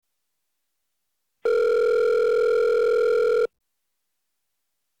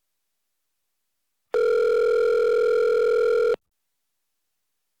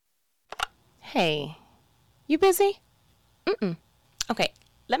Hey, you busy? Mm-mm. Okay,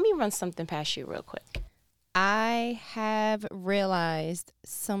 let me run something past you real quick. I have realized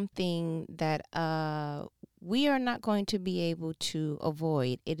something that we are not going to be able to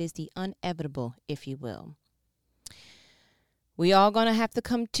avoid. It is the inevitable, if you will. We all going to have to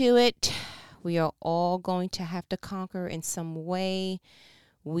come to it. We are all going to have to conquer in some way.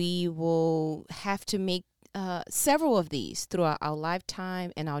 We will have to make several of these throughout our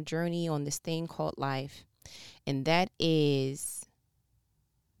lifetime and our journey on this thing called life. And that is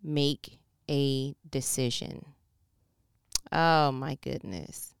make a decision. Oh, my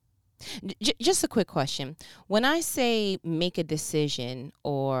goodness. Just a quick question. When I say make a decision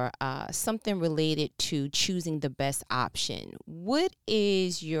or something related to choosing the best option, what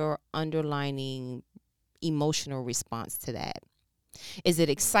is your underlining emotional response to that? Is it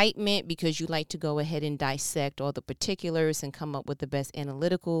excitement because you like to go ahead and dissect all the particulars and come up with the best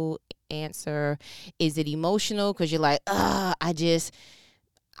analytical answer? Is it emotional because you're like, I'm going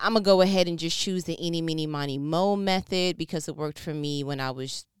to go ahead and just choose the eeny, meeny, miny, mo method because it worked for me when I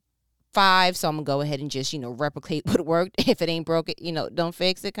was 5, so I'm gonna go ahead and just replicate what worked. If it ain't broke it, don't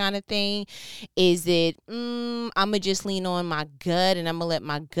fix it, kind of thing. Is it I'm gonna just lean on my gut and I'm gonna let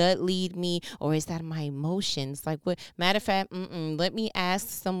my gut lead me, or is that my emotions? Like, what? Matter of fact, let me ask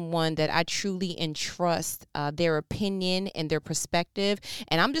someone that I truly entrust their opinion and their perspective,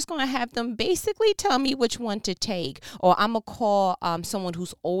 and I'm just gonna have them basically tell me which one to take, or I'm gonna call someone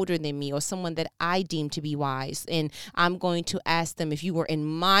who's older than me or someone that I deem to be wise, and I'm going to ask them, if you were in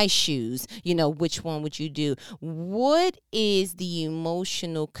my shoes, which one would you do? What is the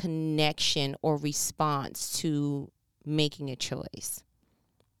emotional connection or response to making a choice?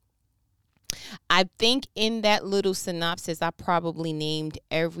 I think in that little synopsis, I probably named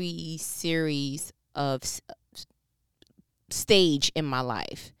every series of stage in my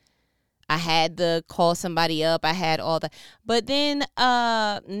life. I had to call somebody up. I had all the, but then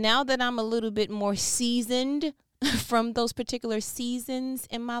now that I'm a little bit more seasoned from those particular seasons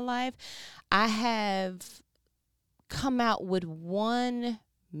in my life, I have come out with one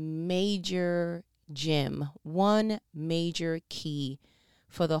major gem, one major key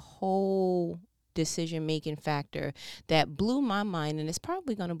for the whole decision-making factor that blew my mind, and it's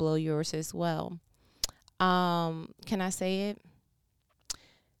probably going to blow yours as well. Can I say it?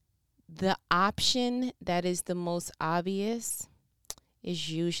 The option that is the most obvious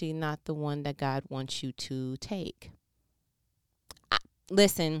is usually not the one that God wants you to take.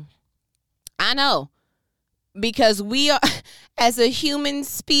 Listen, I know, because we are, as a human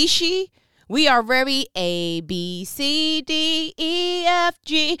species, we are very A, B, C, D, E, F,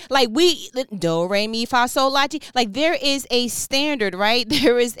 G. Like do, re, mi, fa, sol, la, ti. Like there is a standard, right?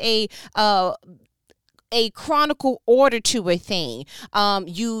 There is a chronicle order to a thing.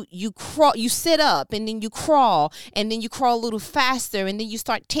 You crawl, you sit up, and then you crawl, and then you crawl a little faster, and then you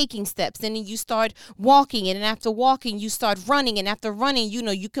start taking steps, and then you start walking, and after walking you start running, and after running,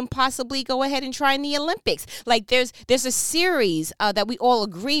 you can possibly go ahead and try in the Olympics. Like there's a series that we all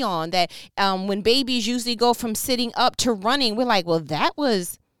agree on that when babies usually go from sitting up to running, we're like, well, that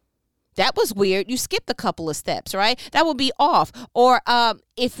was weird. You skipped a couple of steps, right? That would be off. Or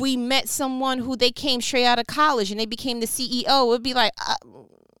if we met someone who they came straight out of college and they became the CEO, it would be like,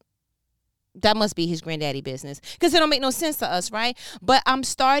 that must be his granddaddy business, because it don't make no sense to us, right? But I'm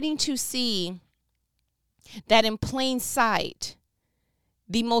starting to see that in plain sight,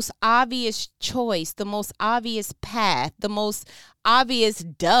 the most obvious choice, the most obvious path, the most obvious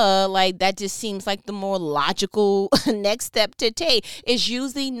like that just seems like the more logical next step to take is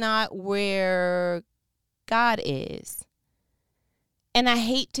usually not where God is. And I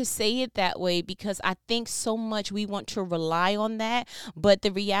hate to say it that way, because I think so much we want to rely on that. But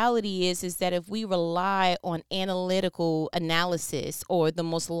the reality is that if we rely on analytical analysis or the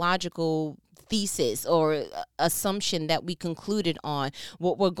most logical thesis or assumption that we concluded on,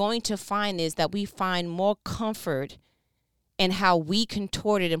 what we're going to find is that we find more comfort in how we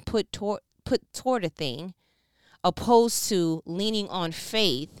contort it and put toward a thing, opposed to leaning on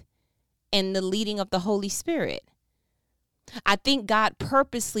faith and the leading of the Holy Spirit. I think God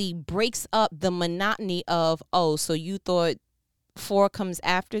purposely breaks up the monotony of, so you thought 4 comes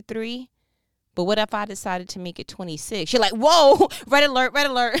after 3? But what if I decided to make it 26? You're like, whoa, red alert.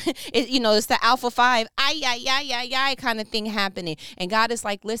 It's the alpha 5, kind of thing happening. And God is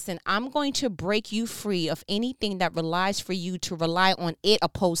like, listen, I'm going to break you free of anything that relies for you to rely on it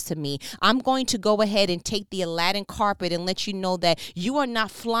opposed to me. I'm going to go ahead and take the Aladdin carpet and let you know that you are not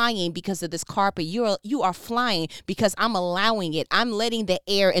flying because of this carpet. You are flying because I'm allowing it. I'm letting the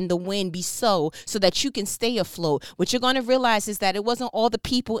air and the wind be so that you can stay afloat. What you're going to realize is that it wasn't all the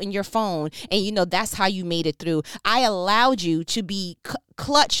people in your phone, and that's how you made it through. I allowed you to be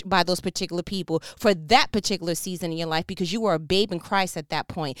clutched by those particular people for that particular season in your life because you were a babe in Christ at that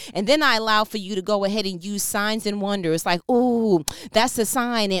point. And then I allow for you to go ahead and use signs and wonders like, ooh, that's a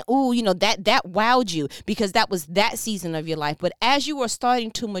sign. And ooh, that wowed you because that was that season of your life. But as you are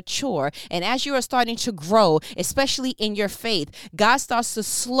starting to mature and as you are starting to grow, especially in your faith, God starts to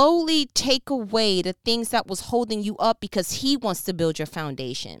slowly take away the things that was holding you up because he wants to build your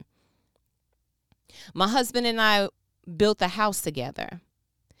foundation. My husband and I built a house together.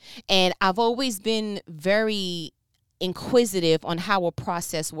 And I've always been very inquisitive on how a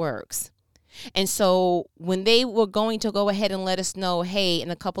process works. And so when they were going to go ahead and let us know, hey, in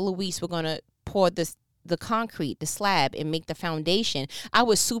a couple of weeks, we're going to pour the concrete, the slab, and make the foundation, I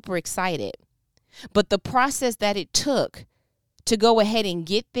was super excited. But the process that it took to go ahead and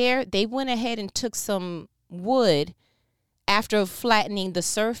get there, they went ahead and took some wood after flattening the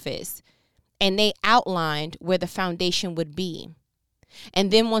surface, and they outlined where the foundation would be.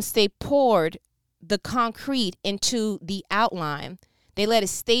 And then once they poured the concrete into the outline, they let it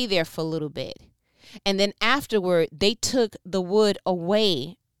stay there for a little bit. And then afterward, they took the wood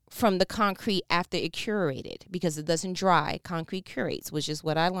away from the concrete after it curated because it doesn't dry. Concrete curates, which is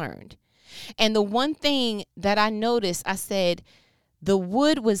what I learned. And the one thing that I noticed, I said, the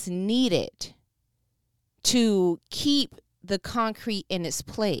wood was needed to keep the concrete in its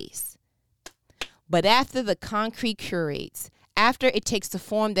place. But after the concrete curates, after it takes the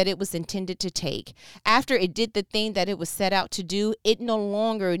form that it was intended to take, after it did the thing that it was set out to do, it no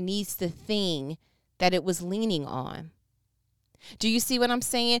longer needs the thing that it was leaning on. Do you see what I'm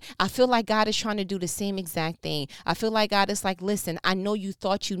saying? I feel like God is trying to do the same exact thing. I feel like God is like, listen, I know you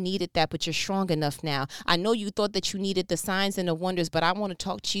thought you needed that, but you're strong enough now. I know you thought that you needed the signs and the wonders, but I want to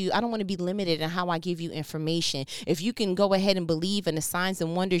talk to you. I don't want to be limited in how I give you information. If you can go ahead and believe in the signs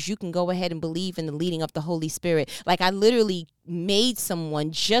and wonders, you can go ahead and believe in the leading of the Holy Spirit. Like I literally made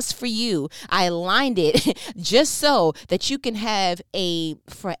someone just for you. I aligned it just so that you can have a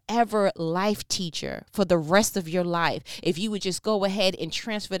forever life teacher for the rest of your life. If you would just go ahead and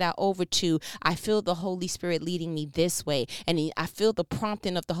transfer that over to, I feel the Holy Spirit leading me this way. And I feel the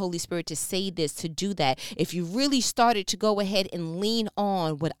prompting of the Holy Spirit to say this, to do that. If you really started to go ahead and lean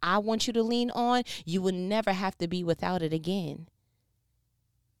on what I want you to lean on, you will never have to be without it again.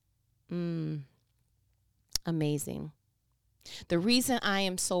 Amazing. The reason I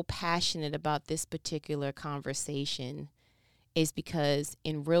am so passionate about this particular conversation is because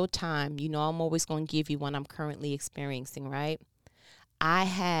in real time, I'm always going to give you what I'm currently experiencing, right? I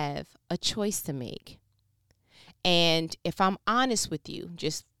have a choice to make. And if I'm honest with you,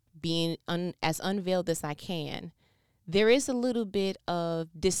 just being as unveiled as I can, there is a little bit of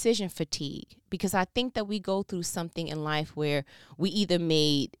decision fatigue because I think that we go through something in life where we either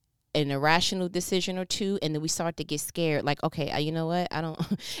made an irrational decision or two, and then we start to get scared, like, okay, you know what, I don't,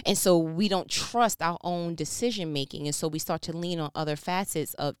 and so we don't trust our own decision making, and so we start to lean on other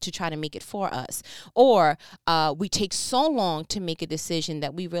facets to try to make it for us, or we take so long to make a decision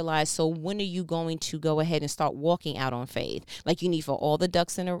that we realize, so when are you going to go ahead and start walking out on faith? Like you need for all the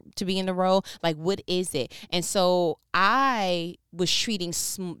ducks to be in a row, like what is it? And so I was treating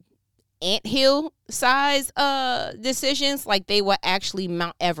anthill size decisions like they were actually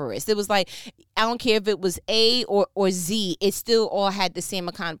Mount Everest. It was like, I don't care if it was A or Z, it still all had the same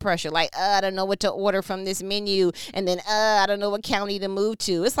kind of pressure. Like, I don't know what to order from this menu, and then I don't know what county to move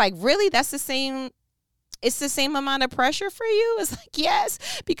to. It's like, really? That's the same. It's the same amount of pressure for you? It's like,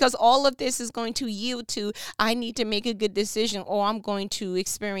 yes, because all of this is going to yield to, I need to make a good decision or I'm going to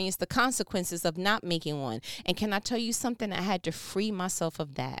experience the consequences of not making one. And can I tell you something? I had to free myself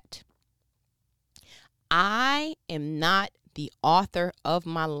of that. I am not the author of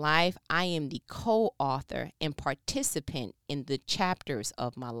my life. I am the co-author and participant in the chapters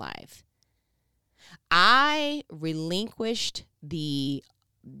of my life. I relinquished the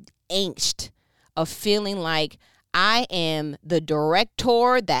angst of feeling like I am the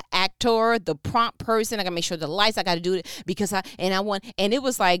director, the actor, the prompt person. I got to make sure the lights, I got to do it because and it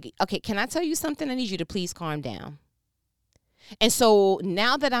was like, okay, can I tell you something? I need you to please calm down. And so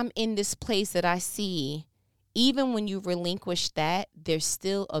now that I'm in this place that I see, even when you relinquish that, there's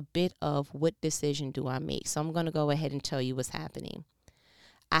still a bit of what decision do I make? So I'm going to go ahead and tell you what's happening.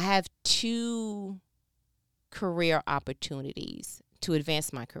 I have 2 career opportunities to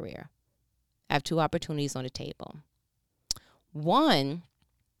advance my career. I have 2 opportunities on the table. One,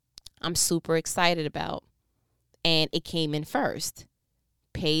 I'm super excited about, and it came in first.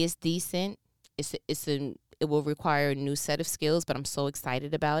 Pay is decent. It will require a new set of skills, but I'm so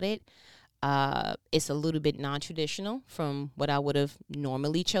excited about it. It's a little bit non-traditional from what I would have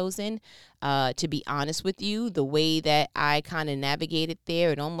normally chosen. To be honest with you, the way that I kind of navigated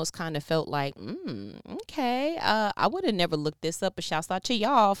there, it almost kind of felt like, okay, I would have never looked this up. But shouts out to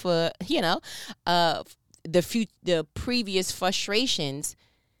y'all for, the previous frustrations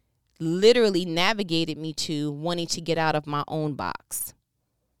literally navigated me to wanting to get out of my own box.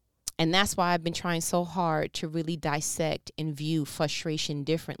 And that's why I've been trying so hard to really dissect and view frustration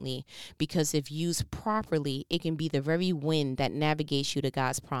differently, because if used properly, it can be the very wind that navigates you to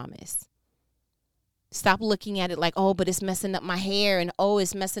God's promise. Stop looking at it like, oh, but it's messing up my hair, and oh,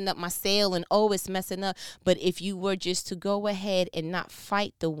 it's messing up my sail, and oh, it's messing up. But if you were just to go ahead and not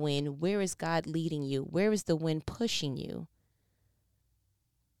fight the wind, where is God leading you? Where is the wind pushing you?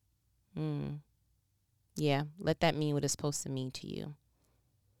 Yeah, let that mean what it's supposed to mean to you.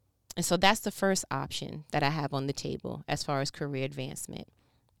 And so that's the first option that I have on the table as far as career advancement.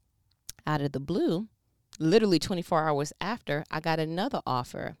 Out of the blue, literally 24 hours after, I got another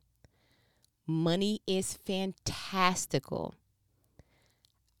offer. Money is fantastical.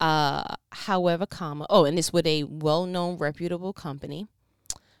 However, and it's with a well-known, reputable company.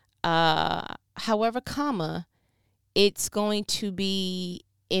 However, it's going to be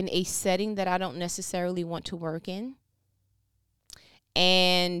in a setting that I don't necessarily want to work in.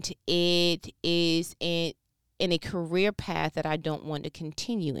 And it is in a career path that I don't want to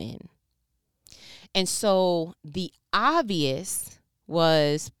continue in. And so the obvious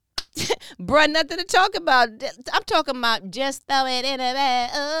was, bruh, nothing to talk about. I'm talking about just throw it in a bag.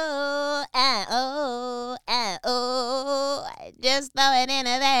 Just throw it in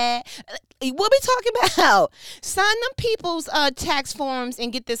a bag. What we talking about? Sign them people's tax forms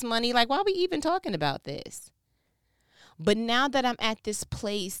and get this money. Like, why are we even talking about this? But now that I'm at this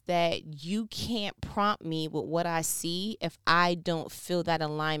place that you can't prompt me with what I see if I don't feel that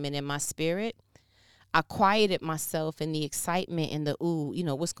alignment in my spirit, I quieted myself in the excitement and the,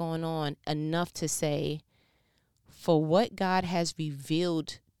 what's going on, enough to say, for what God has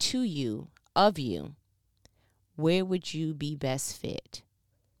revealed to you, of you, where would you be best fit?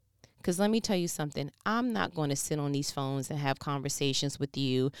 Because let me tell you something, I'm not going to sit on these phones and have conversations with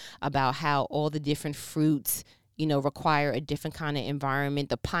you about how all the different fruits require a different kind of environment.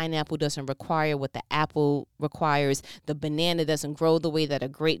 The pineapple doesn't require what the apple requires. The banana doesn't grow the way that a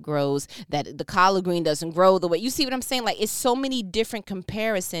grape grows. That the collard green doesn't grow the way. You see what I'm saying? Like, it's so many different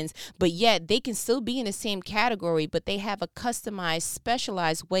comparisons, but yet they can still be in the same category, but they have a customized,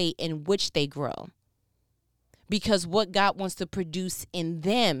 specialized way in which they grow. Because what God wants to produce in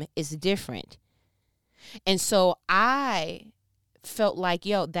them is different. And so I felt like,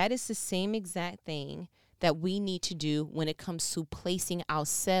 that is the same exact thing that we need to do when it comes to placing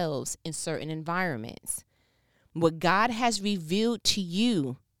ourselves in certain environments. What God has revealed to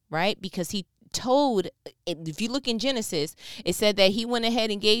you, right? Because he told, if you look in Genesis, it said that he went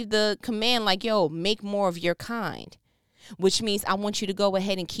ahead and gave the command like, make more of your kind. Which means I want you to go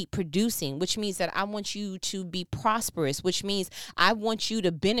ahead and keep producing, which means that I want you to be prosperous, which means I want you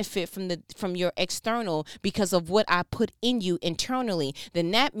to benefit from your external because of what I put in you internally.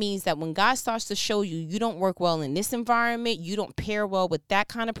 Then that means that when God starts to show you, you don't work well in this environment, you don't pair well with that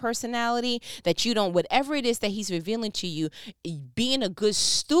kind of personality, that you don't, whatever it is that he's revealing to you, being a good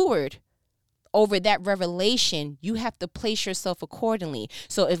steward over that revelation, you have to place yourself accordingly.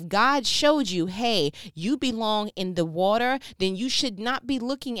 So if God showed you, hey, you belong in the water, then you should not be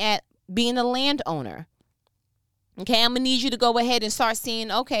looking at being a landowner. Okay, I'm going to need you to go ahead and start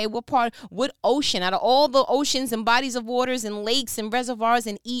seeing, okay, what ocean, out of all the oceans and bodies of waters and lakes and reservoirs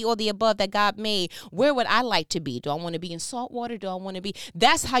and or the above that God made, where would I like to be? Do I want to be in salt water? Do I want to be?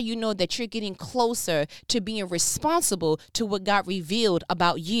 That's how you know that you're getting closer to being responsible to what God revealed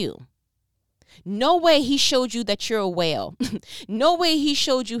about you. No way he showed you that you're a whale. No way he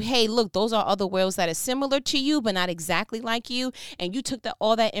showed you, hey, look, those are other whales that are similar to you, but not exactly like you. And you took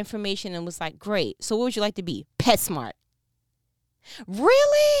all that information and was like, great. So what would you like to be? PetSmart.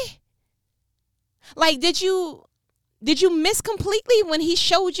 Really? Like, did you miss completely when he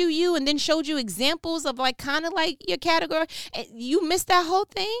showed you and then showed you examples of like kind of like your category? You missed that whole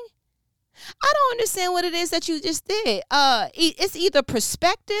thing? I don't understand what it is that you just did. It's either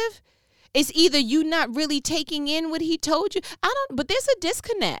perspective. It's either you not really taking in what he told you. But there's a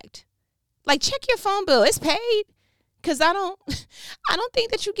disconnect. Like, check your phone bill. It's paid. Because I don't think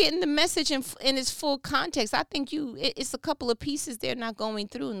that you're getting the message in its full context. I think it's a couple of pieces they're not going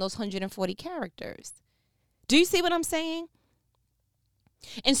through in those 140 characters. Do you see what I'm saying?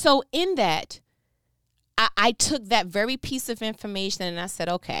 And so in that, I took that very piece of information and I said,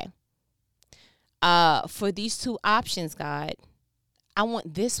 okay, for these two options, God, I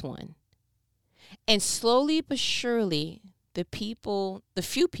want this one. And slowly but surely, the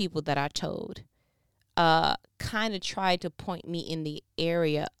few people that I told, kind of tried to point me in the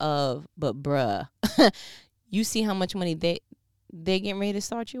area of, but bruh, you see how much money they getting ready to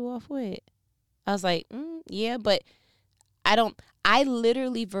start you off with? I was like, yeah, but I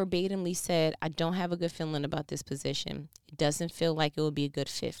literally verbatimly said, I don't have a good feeling about this position. It doesn't feel like it would be a good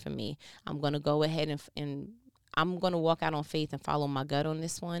fit for me. I'm going to go ahead and I'm going to walk out on faith and follow my gut on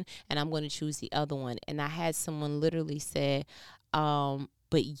this one, and I'm going to choose the other one. And I had someone literally say,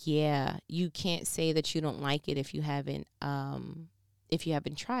 but yeah, you can't say that you don't like it if you haven't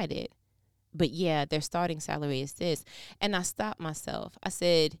tried it. But yeah, their starting salary is this. And I stopped myself. I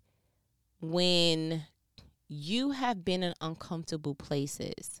said, when you have been in uncomfortable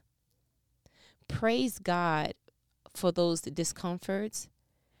places, praise God for those discomforts,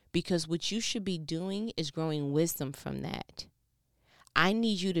 because what you should be doing is growing wisdom from that. I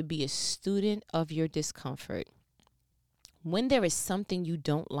need you to be a student of your discomfort. When there is something you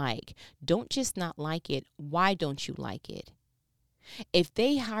don't like, don't just not like it. Why don't you like it? If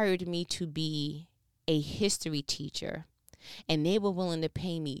they hired me to be a history teacher and they were willing to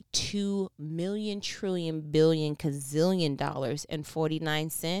pay me $2 million trillion billion gazillion dollars and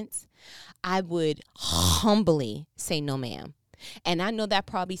 49 cents, I would humbly say no, ma'am. And I know that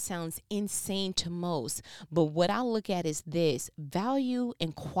probably sounds insane to most, but what I look at is this: value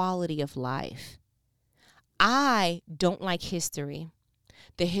and quality of life. I don't like history.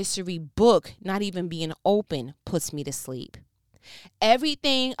 The history book, not even being open, puts me to sleep.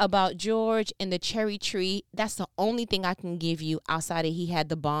 Everything about George and the cherry tree, that's the only thing I can give you outside of he had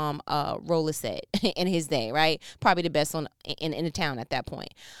the bomb roller set in his day, right? Probably the best in the town at that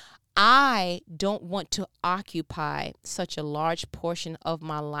point. I don't want to occupy such a large portion of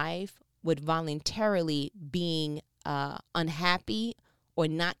my life with voluntarily being unhappy or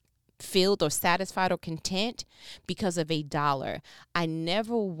not filled or satisfied or content because of $1. I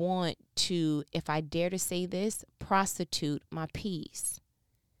never want to, if I dare to say this, prostitute my peace.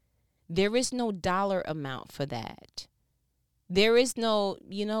 There is no dollar amount for that. There is no,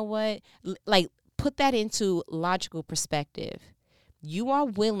 you know what? Like, put that into logical perspective. You are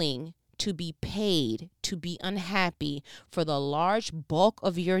willing to be paid to be unhappy for the large bulk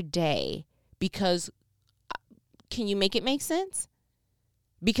of your day because, can you make it make sense?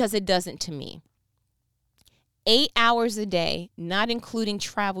 Because it doesn't to me. 8 hours a day, not including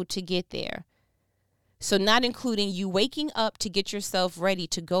travel to get there. So not including you waking up to get yourself ready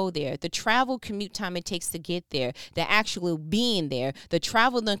to go there, the travel commute time it takes to get there, the actual being there, the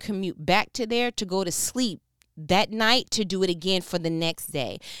travel then commute back to there to go to sleep that night to do it again for the next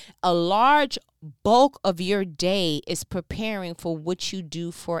day. A large bulk of your day is preparing for what you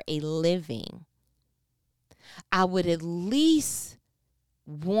do for a living. I would at least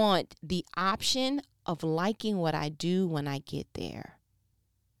want the option of liking what I do when I get there.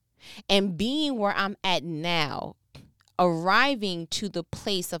 And being where I'm at now, arriving to the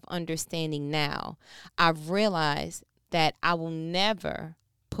place of understanding now, I've realized that I will never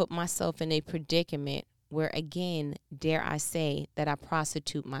put myself in a predicament where, again, dare I say, that I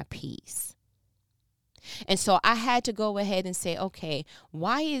prostitute my peace. And so I had to go ahead and say, okay,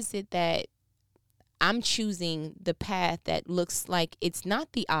 why is it that I'm choosing the path that looks like it's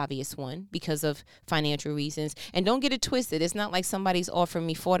not the obvious one because of financial reasons? And don't get it twisted. It's not like somebody's offering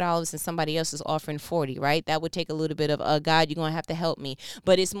me $4 and somebody else is offering 40, right? That would take a little bit of, God, you're going to have to help me.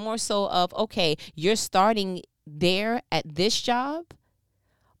 But it's more so of, okay, you're starting there at this job,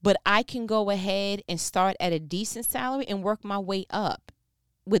 but I can go ahead and start at a decent salary and work my way up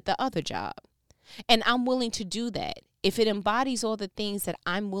with the other job. And I'm willing to do that. If it embodies all the things that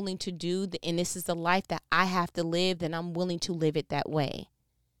I'm willing to do, and this is the life that I have to live, then I'm willing to live it that way.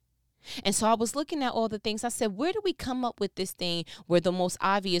 And so I was looking at all the things. I said, where do we come up with this thing where the most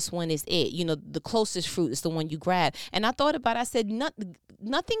obvious one is it? You know, the closest fruit is the one you grab. And I thought about it. I said,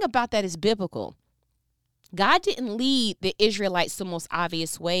 nothing about that is biblical. God didn't lead the Israelites the most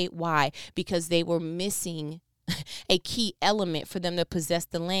obvious way. Why? Because they were missing a key element for them to possess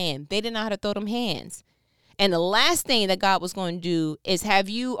the land. They didn't know how to throw them hands. And the last thing that God was going to do is have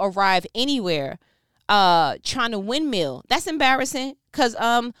you arrive anywhere trying to windmill. That's embarrassing because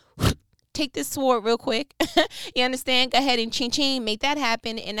take this sword real quick. You understand? Go ahead and ching, make that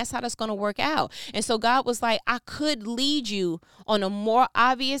happen. And that's how that's going to work out. And so God was like, I could lead you on a more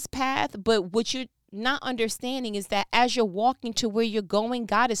obvious path, but what you're not understanding is that as you're walking to where you're going,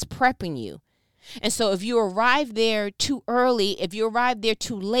 God is prepping you. And so if you arrive there too early, if you arrive there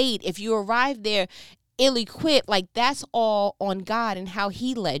too late, if you arrive there ill-equipped, like that's all on God and how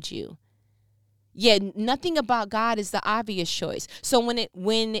he led you. Yeah, nothing about God is the obvious choice. So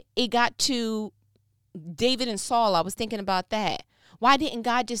when it got to David and Saul, I was thinking about that. Why didn't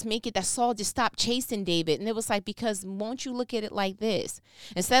God just make it that Saul just stopped chasing David? And it was like, because won't you look at it like this?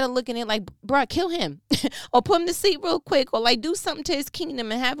 Instead of looking at it like, bro, kill him or put him to sleep real quick, or like do something to his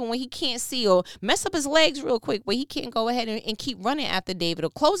kingdom and have him where he can't see, or mess up his legs real quick where he can't go ahead and keep running after David,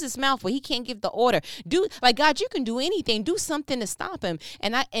 or close his mouth where he can't give the order. Do like, God, you can do anything. Do something to stop him.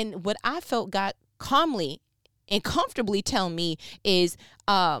 And what I felt God calmly and comfortably tell me is,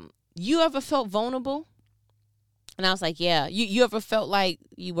 you ever felt vulnerable? And I was like, yeah. You ever felt like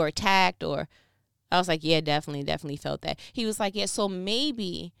you were attacked? Or I was like, yeah, definitely felt that. He was like, yeah, so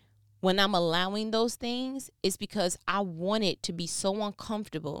maybe when I'm allowing those things, it's because I want it to be so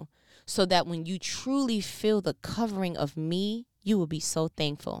uncomfortable so that when you truly feel the covering of me, you will be so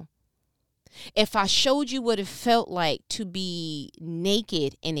thankful. If I showed you what it felt like to be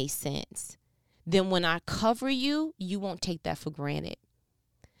naked in a sense, then when I cover you, you won't take that for granted.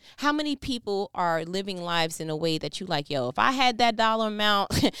 How many people are living lives in a way that you like, yo, if I had that dollar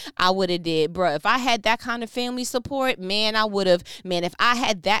amount, I would have did, bro. If I had that kind of family support, man, I would have, man, if I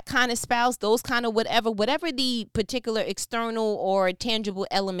had that kind of spouse, those kind of whatever the particular external or tangible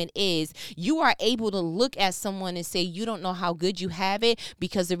element is, you are able to look at someone and say, you don't know how good you have it,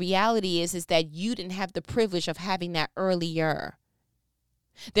 because the reality is that you didn't have the privilege of having that earlier.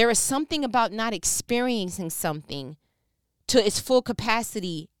 There is something about not experiencing something to its full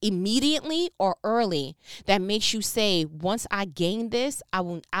capacity immediately or early that makes you say, once I gain this, I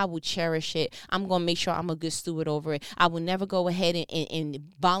will cherish it. I'm going to make sure I'm a good steward over it. I will never go ahead and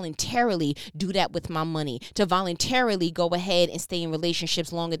voluntarily do that with my money, to voluntarily go ahead and stay in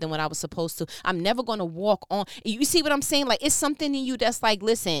relationships longer than what I was supposed to. I'm never going to walk on. You see what I'm saying? Like, it's something in you that's like,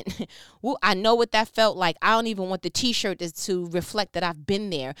 listen, well, I know what that felt like. I don't even want the t-shirt to reflect that I've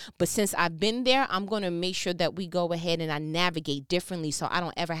been there. But since I've been there, I'm going to make sure that we go ahead and I navigate differently so I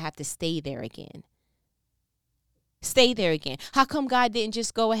don't ever have to stay there again. Stay there again. How come God didn't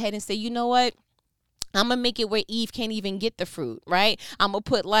just go ahead and say, you know what? I'm going to make it where Eve can't even get the fruit, right? I'm going to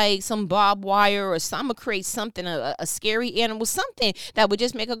put like some barbed wire, or I'm going to create something, a scary animal, something that would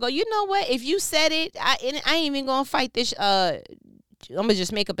just make her go, you know what? If you said it, I ain't even going to fight this. I'm going to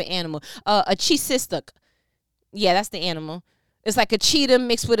just make up an animal. A chisistic. Yeah, that's the animal. It's like a cheetah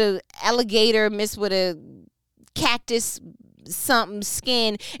mixed with an alligator, mixed with a cactus, something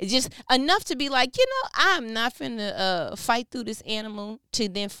skin. It's just enough to be like, you know, I'm not finna fight through this animal to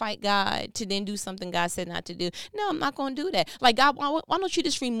then fight God, to then do something God said not to do. No, I'm not gonna do that. Like, God, why don't you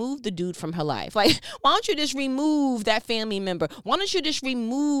just remove the dude from her life? Like, why don't you just remove that family member? Why don't you just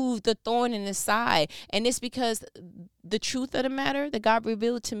remove the thorn in the side? And it's because the truth of the matter that God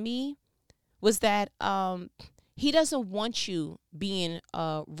revealed to me was that He doesn't want you being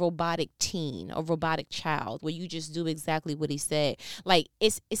a robotic teen or robotic child where you just do exactly what he said. Like,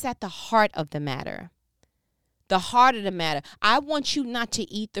 it's at the heart of the matter. The heart of the matter. I want you not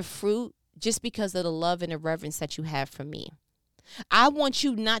to eat the fruit just because of the love and the reverence that you have for me. I want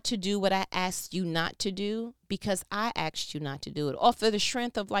you not to do what I asked you not to do because I asked you not to do it. Or for the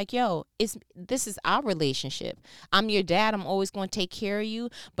strength of like, yo, this is our relationship. I'm your dad. I'm always going to take care of you.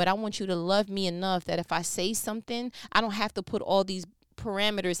 But I want you to love me enough that if I say something, I don't have to put all these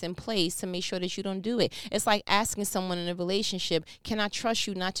parameters in place to make sure that you don't do it. It's like asking someone in a relationship, can I trust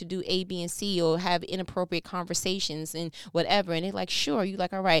you not to do A, B, and C, or have inappropriate conversations and whatever? And they're like, sure. You're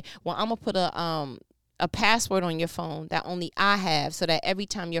like, all right, well, I'm going to put a password on your phone that only I have, so that every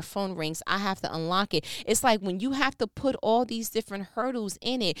time your phone rings, I have to unlock it. It's like when you have to put all these different hurdles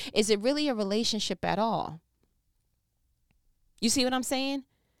in it, is it really a relationship at all? You see what I'm saying?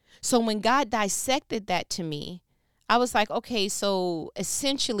 So when God dissected that to me, I was like, okay, so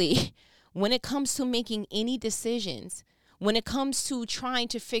essentially, when it comes to making any decisions, when it comes to trying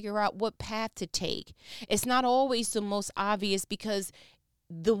to figure out what path to take, it's not always the most obvious, because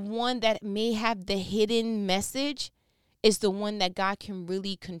the one that may have the hidden message is the one that God can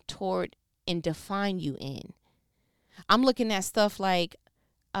really contort and define you in. I'm looking at stuff like,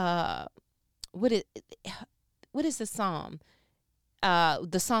 what is the Psalm?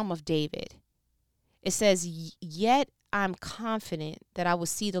 The Psalm of David. It says, yet I'm confident that I will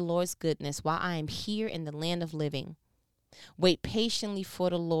see the Lord's goodness while I am here in the land of living. Wait patiently for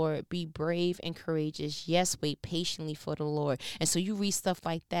the Lord. Be brave and courageous. Yes, wait patiently for the Lord. And so you read stuff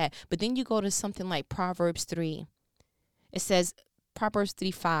like that. But then you go to something like Proverbs 3. It says, Proverbs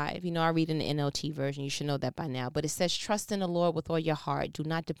 3:5. You know, I read in the NLT version. You should know that by now. But it says, trust in the Lord with all your heart. Do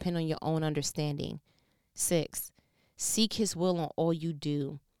not depend on your own understanding. 6. Seek his will on all you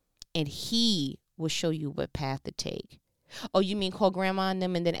do, and he will show you what path to take. Oh, you mean call grandma and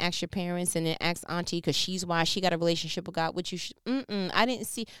them and then ask your parents and then ask auntie because she's why she got a relationship with God. Which you should. I didn't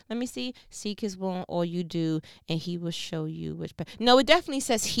see. Let me see. Seek his will, all you do, and he will show you which path. No, it definitely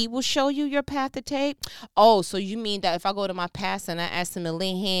says he will show you your path to take. Oh, so you mean that if I go to my pastor and I ask him to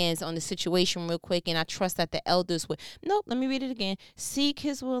lay hands on the situation real quick and I trust that the elders would. Nope, let me read it again. Seek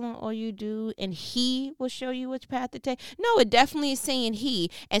his will in all you do, and he will show you which path to take. No, it definitely is saying he.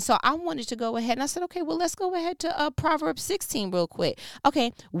 And so I wanted to go ahead and I said, okay, well, let's go ahead to Proverbs 16 real quick.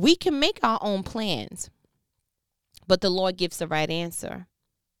 Okay, we can make our own plans, but the Lord gives the right answer.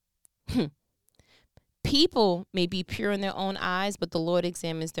 People may be pure in their own eyes, but the Lord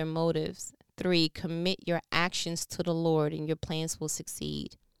examines their motives. 3, commit your actions to the Lord and your plans will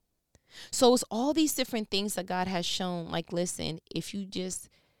succeed. So it's all these different things that God has shown. Like, listen, if you just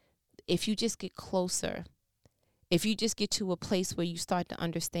get closer, if you just get to a place where you start to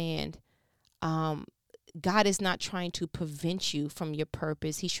understand, God is not trying to prevent you from your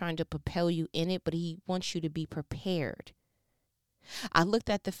purpose. He's trying to propel you in it, but he wants you to be prepared. I looked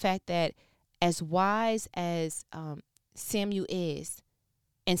at the fact that as wise as Samuel is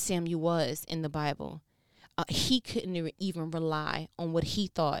and Samuel was in the Bible, he couldn't even rely on what he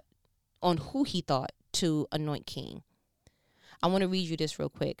thought, on who he thought to anoint king. I want to read you this real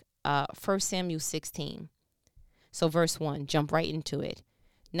quick. 1 Samuel 16. So verse 1, jump right into it.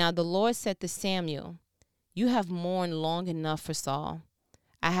 Now the Lord said to Samuel, you have mourned long enough for Saul.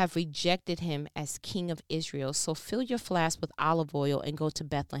 I have rejected him as king of Israel. So fill your flask with olive oil and go to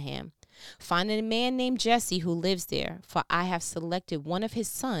Bethlehem. Find a man named Jesse who lives there, for I have selected one of his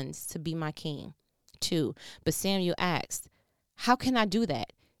sons to be my king. 2. But Samuel asked, how can I do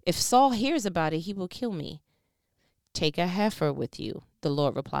that? If Saul hears about it, he will kill me. Take a heifer with you, the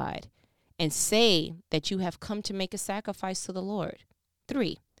Lord replied, and say that you have come to make a sacrifice to the Lord.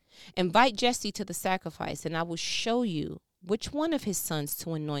 3. Invite Jesse to the sacrifice, and I will show you which one of his sons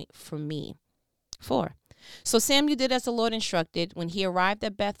to anoint for me. 4. So Samuel did as the Lord instructed. When he arrived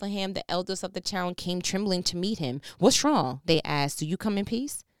at Bethlehem, the elders of the town came trembling to meet him. What's wrong? They asked. Do you come in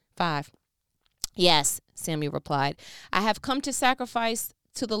peace? 5. Yes, Samuel replied. I have come to sacrifice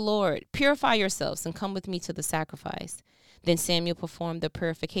to the Lord. Purify yourselves and come with me to the sacrifice. Then Samuel performed the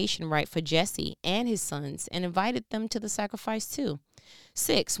purification rite for Jesse and his sons and invited them to the sacrifice too.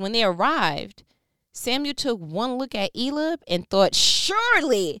 6. When they arrived, Samuel took one look at Eliab and thought,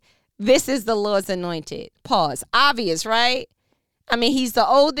 surely this is the Lord's anointed. Pause. Obvious, right? I mean, he's the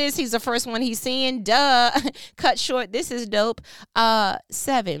oldest. He's the first one he's seeing. Duh. Cut short. This is dope.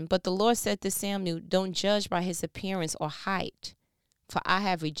 7. But the Lord said to Samuel, don't judge by his appearance or height, for I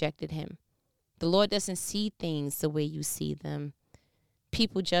have rejected him. The Lord doesn't see things the way you see them.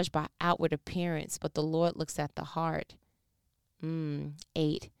 People judge by outward appearance, but the Lord looks at the heart.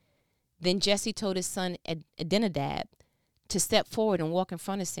 8. Then Jesse told his son Abinadab to step forward and walk in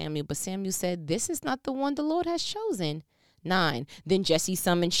front of Samuel, but Samuel said, this is not the one the Lord has chosen. 9. Then Jesse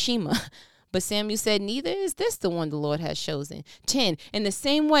summoned Shema, but Samuel said, neither is this the one the Lord has chosen. 10. In the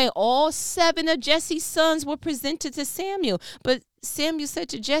same way, all 7 of Jesse's sons were presented to Samuel, but Samuel said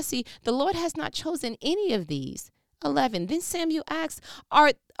to Jesse, the Lord has not chosen any of these. 11. Then Samuel asked,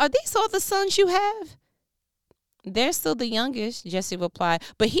 are these all the sons you have? They're still the youngest, Jesse replied,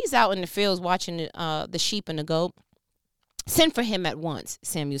 but he's out in the fields watching the sheep and the goat. Send for him at once,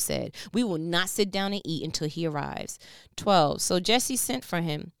 Samuel said. We will not sit down and eat until he arrives. 12. So Jesse sent for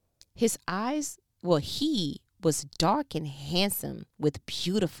him. He was dark and handsome with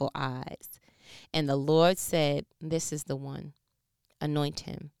beautiful eyes. And the Lord said, this is the one. Anoint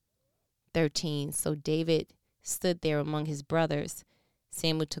him. 13. So David stood there among his brothers.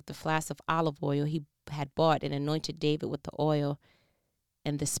 Samuel took the flask of olive oil he had bought and anointed David with the oil.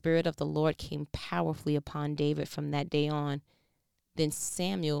 And the Spirit of the Lord came powerfully upon David from that day on. Then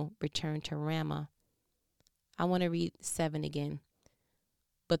Samuel returned to Ramah. I want to read 7 again.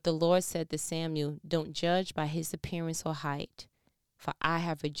 But the Lord said to Samuel, don't judge by his appearance or height, for I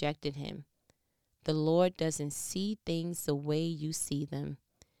have rejected him. The Lord doesn't see things the way you see them.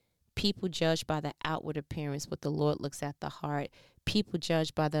 People judge by the outward appearance, but the Lord looks at the heart. People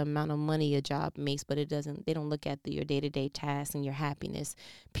judge by the amount of money a job makes, but they don't look at your day-to-day tasks and your happiness.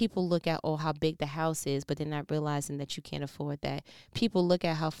 People look at, how big the house is, but they're not realizing that you can't afford that. People look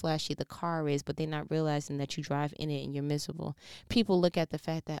at how flashy the car is, but they're not realizing that you drive in it and you're miserable. People look at the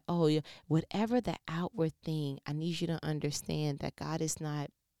fact that, whatever the outward thing, I need you to understand that God is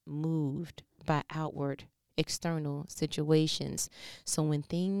not moved by outward external situations. So when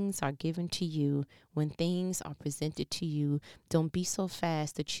things are given to you, when things are presented to you, don't be so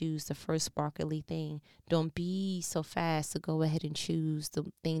fast to choose the first sparkly thing. Don't be so fast to go ahead and choose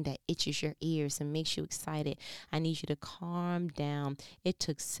the thing that itches your ears and makes you excited. I need you to calm down. It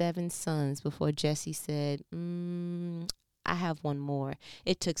took 7 sons before Jesse said, I have one more.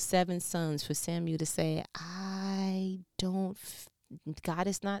 It took 7 sons for Samuel to say, God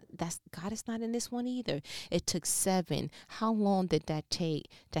is not in this one either. It took 7. How long did that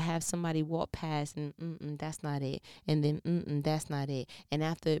take to have somebody walk past and that's not it, and then that's not it, and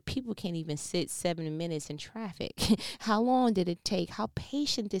after people can't even sit 7 minutes in traffic? How long did it take? How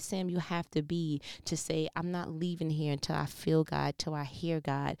patient did Samuel have to be to say, I'm not leaving here until I feel God, till I hear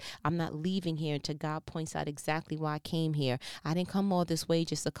God. I'm not leaving here until God points out exactly why I came here. I didn't come all this way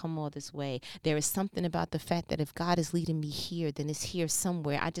just to come all this way. There is something about the fact that if God is leading me here, then it's here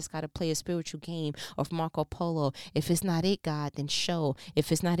somewhere. I just got to play a spiritual game of Marco Polo. If it's not it, God, then show.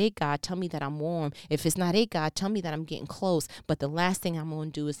 If it's not it, God, tell me that I'm warm. If it's not it, God, tell me that I'm getting close. But the last thing I'm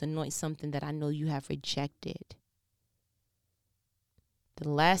going to do is anoint something that I know you have rejected. The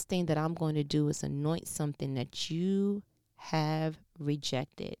last thing that I'm going to do is anoint something that you have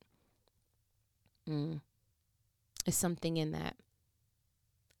rejected. There's something in that.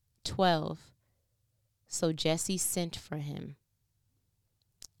 12. So Jesse sent for him.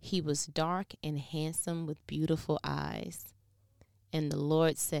 He was dark and handsome with beautiful eyes. And the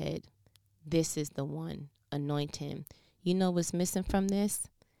Lord said, this is the one. Anoint him. You know what's missing from this?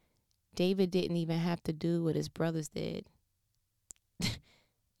 David didn't even have to do what his brothers did.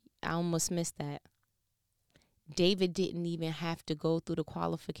 I almost missed that. David didn't even have to go through the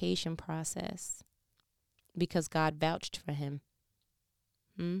qualification process because God vouched for him.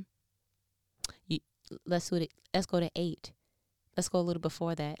 Let's go to 8. Let's go a little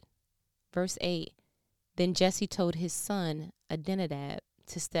before that. Verse 8. Then Jesse told his son, Abinadab,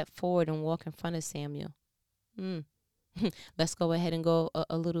 to step forward and walk in front of Samuel. Let's go ahead and go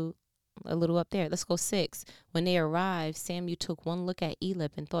a little up there. Let's go 6. When they arrived, Samuel took one look at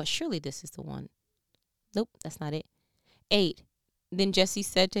Eliab and thought, surely this is the one. Nope, that's not it. 8. Then Jesse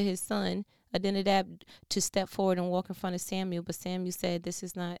said to his son, Abinadab, to step forward and walk in front of Samuel. But Samuel said, this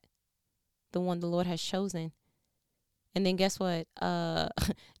is not the one the Lord has chosen. And then guess what?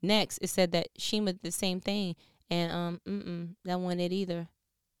 Next, it said that Shema did the same thing. And that wasn't it either.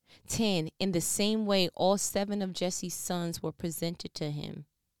 10. In the same way, all 7 of Jesse's sons were presented to him.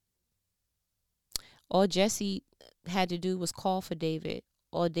 All Jesse had to do was call for David.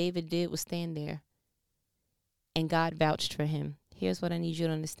 All David did was stand there. And God vouched for him. Here's what I need you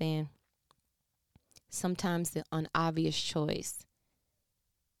to understand. Sometimes the unobvious choice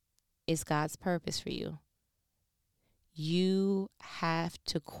is God's purpose for you. You have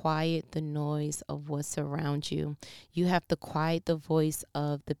to quiet the noise of what's around you. You have to quiet the voice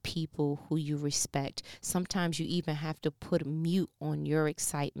of the people who you respect. Sometimes you even have to put mute on your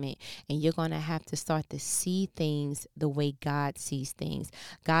excitement, and you're going to have to start to see things the way God sees things.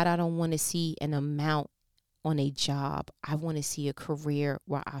 God, I don't want to see an amount on a job. I want to see a career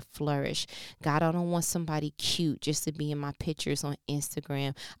where I flourish. God, I don't want somebody cute just to be in my pictures on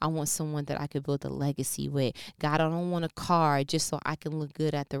Instagram. I want someone that I could build a legacy with. God, I don't want a car just so I can look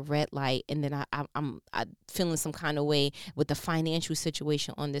good at the red light and then I'm feeling some kind of way with the financial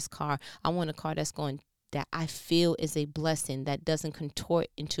situation on this car. I want a car that I feel is a blessing, that doesn't contort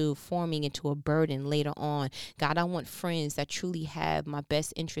into forming into a burden later on. God, I want friends that truly have my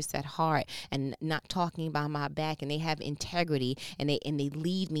best interests at heart and not talking behind my back, and they have integrity, and they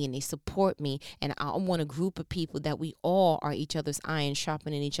lead me and they support me. And I want a group of people that we all are each other's irons,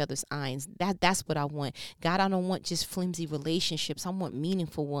 sharpening each other's irons. That's what I want. God, I don't want just flimsy relationships. I want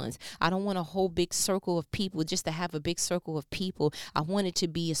meaningful ones. I don't want a whole big circle of people just to have a big circle of people. I want it to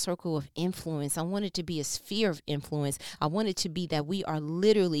be a circle of influence. I want it to be a sphere of influence. I want it to be that we are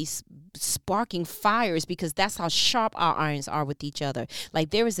literally sparking fires, because that's how sharp our irons are with each other.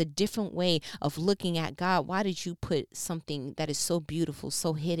 Like, there is a different way of looking at God. Why did you put something that is so beautiful,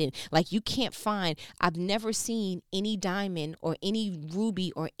 so hidden? Like, you can't find, I've never seen any diamond or any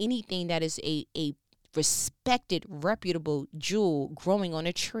ruby or anything that is a respected, reputable jewel growing on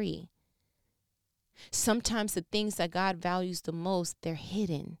a tree. Sometimes the things that God values the most, they're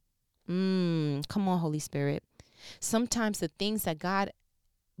hidden. Come on, Holy Spirit. Sometimes the things that God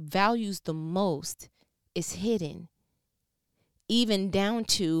values the most is hidden. Even down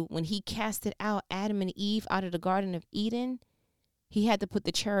to when he casted out Adam and Eve out of the Garden of Eden, He had to put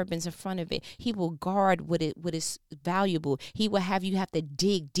the cherubims in front of it. He will guard what is valuable. He will have you have to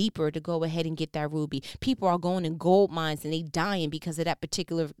dig deeper to go ahead and get that ruby. People are going in gold mines and they dying because of that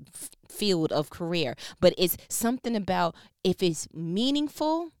particular field of career. But it's something about if it's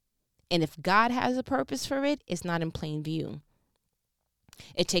meaningful and if God has a purpose for it, it's not in plain view.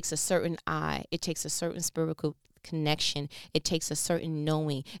 It takes a certain eye. It takes a certain spiritual connection. It takes a certain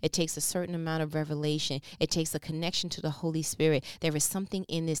knowing. It takes a certain amount of revelation. It takes a connection to the Holy Spirit. There is something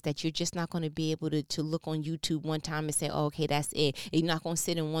in this that you're just not going to be able to look on YouTube one time and say, oh, okay, that's it. You're not going to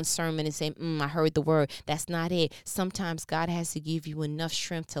sit in one sermon and say, I heard the word. That's not it. Sometimes God has to give you enough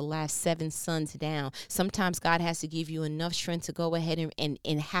strength to last 7 suns down. Sometimes God has to give you enough strength to go ahead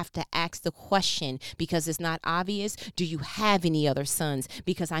and have to ask the question because it's not obvious. Do you have any other sons?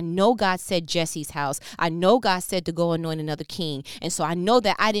 Because I know God said Jesse's house. I know God said to go anoint another king. And so I know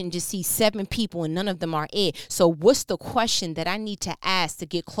that I didn't just see 7 people and none of them are it. So what's the question that I need to ask to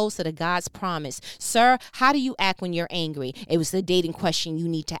get closer to God's promise? Sir, how do you act when you're angry? It was the dating question you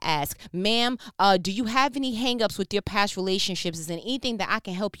need to ask. Ma'am, do you have any hangups with your past relationships? Is there anything that I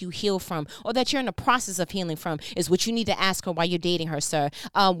can help you heal from or that you're in the process of healing from is what you need to ask her while you're dating her, sir.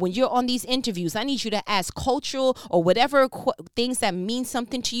 When you're on these interviews, I need you to ask cultural or whatever things that mean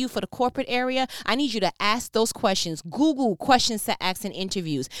something to you for the corporate area. I need you to ask those questions. Google questions to ask in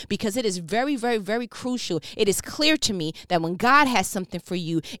interviews because it is very, very, very crucial. It is clear to me that when God has something for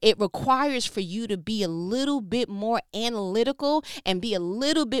you, it requires for you to be a little bit more analytical and be a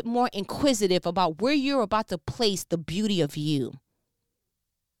little bit more inquisitive about where you're about to place the beauty of you.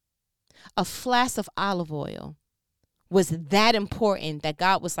 A flask of olive oil was that important that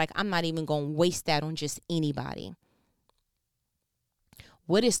God was like, I'm not even going to waste that on just anybody.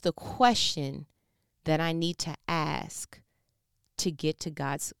 What is the question that I need to ask to get to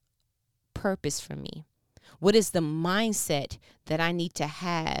God's purpose for me? What is the mindset that I need to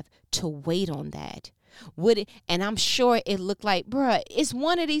have to wait on that? And I'm sure it looked like, bruh, it's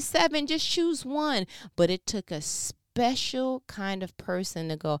one of these 7, just choose one. But it took a special kind of person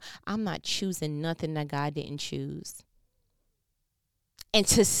to go, I'm not choosing nothing that God didn't choose. And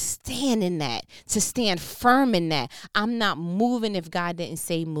to stand in that, to stand firm in that. I'm not moving if God didn't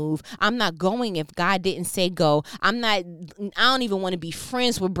say move. I'm not going if God didn't say go. I don't even want to be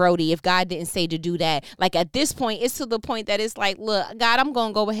friends with Brody if God didn't say to do that. Like at this point, it's to the point that it's like, look, God, I'm going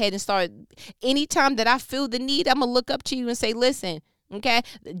to go ahead and start. Anytime that I feel the need, I'm going to look up to you and say, listen, okay,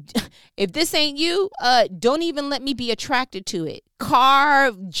 if this ain't you, don't even let me be attracted to it.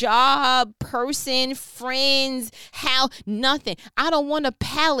 Car, job, person, friends, how, nothing. I don't want a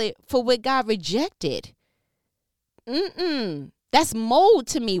palate for what God rejected. That's mold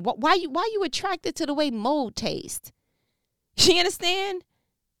to me. Why you attracted to the way mold tastes? You understand?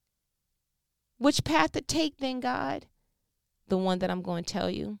 Which path to take then, God? The one that I'm going to tell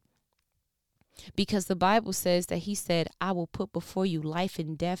you. Because the Bible says that he said, I will put before you life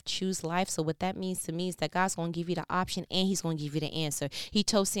and death, choose life. So what that means to me is that God's going to give you the option and he's going to give you the answer. He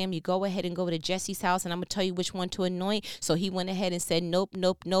told Sam, you go ahead and go to Jesse's house and I'm going to tell you which one to anoint. So he went ahead and said, nope.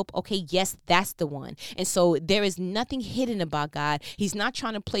 Okay, yes, that's the one. And so there is nothing hidden about God. He's not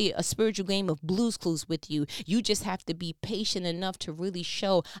trying to play a spiritual game of Blue's Clues with you. You just have to be patient enough to really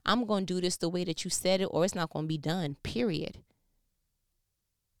show I'm going to do this the way that you said it or it's not going to be done, period.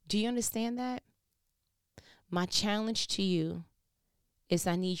 Do you understand that? My challenge to you is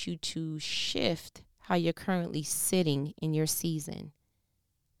I need you to shift how you're currently sitting in your season.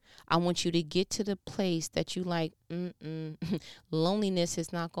 I want you to get to the place that you like, loneliness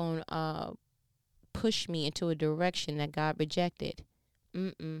is not going to push me into a direction that God rejected.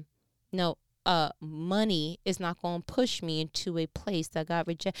 No. Money is not going to push me into a place that God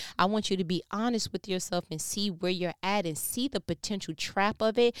rejects. I want you to be honest with yourself and see where you're at and see the potential trap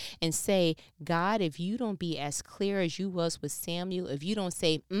of it and say, God, if you don't be as clear as you was with Samuel, if you don't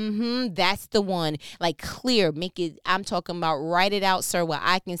say, that's the one, like clear, make it, I'm talking about write it out, sir, where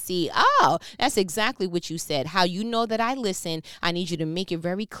I can see, oh, that's exactly what you said. How you know that I listen, I need you to make it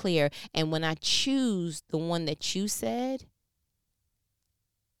very clear. And when I choose the one that you said,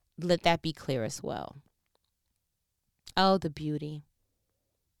 let that be clear as well. Oh, the beauty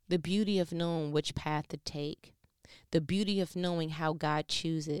of knowing which path to take, the beauty of knowing how God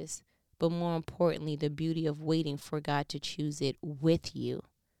chooses, but more importantly, the beauty of waiting for God to choose it with you,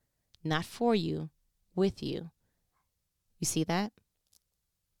 not for you, with you. You see that?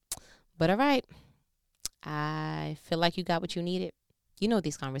 But all right, I feel like you got what you needed. You know what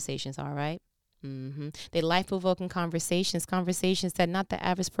these conversations are, right? They life-provoking conversations that not the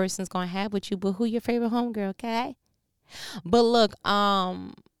average person's going to have with you, but who your favorite homegirl, okay? But look,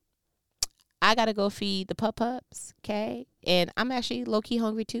 I gotta go feed the pups, okay? And I'm actually low key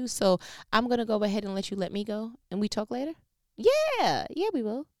hungry too, so I'm gonna go ahead and let me go, and we talk later. Yeah, we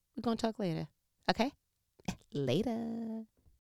will. We're gonna talk later. Okay, later.